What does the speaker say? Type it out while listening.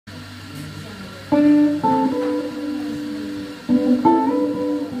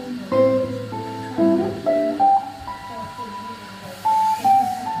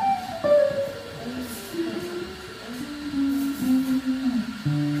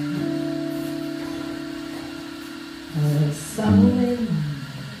summer wind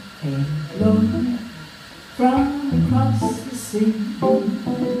came blowing from across the sea.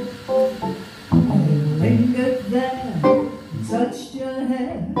 I lingered there, touched your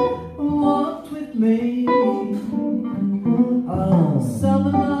hair, walked with me. All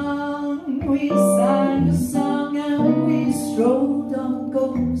summer long we sang a song and we strolled on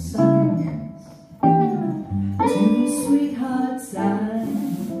golden sands. Two sweethearts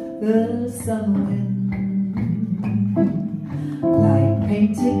and the summer wind. Like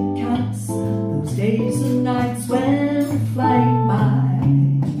painted cats, those days and nights went flying by.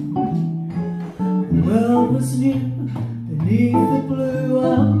 The world was new beneath the blue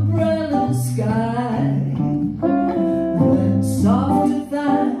umbrella sky. Then softer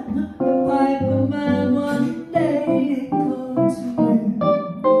than a piper man one day called to you.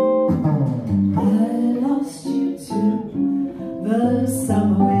 I lost you to the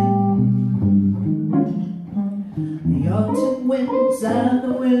summer wind. The autumn winds and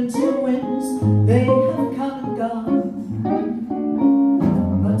the winter winds, they have come and gone.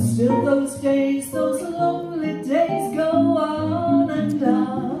 But still those days, those lonely days go on and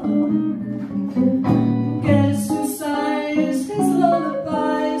on. Guess who sighs his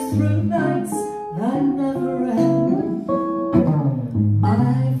lullabies through nights that never end?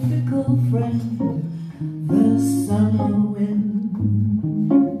 My fickle friend, the summer wind.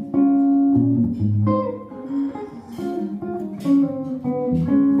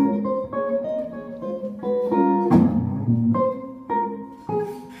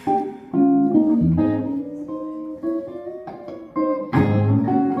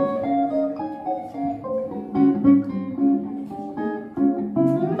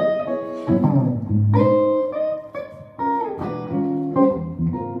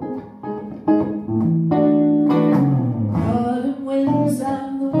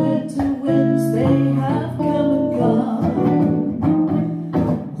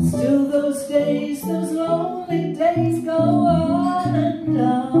 Those lonely days go on and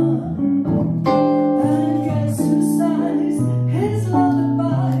on. And guess who sighs his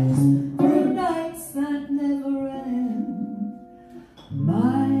lullabies through nights that never end?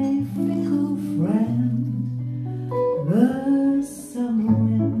 My fickle friend, the summer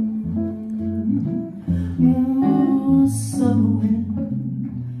wind. Summer wind,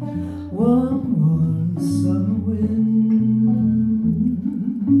 one summer wind.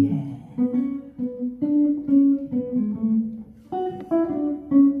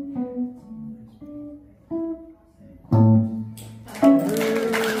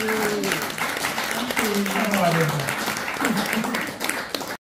 Oh, I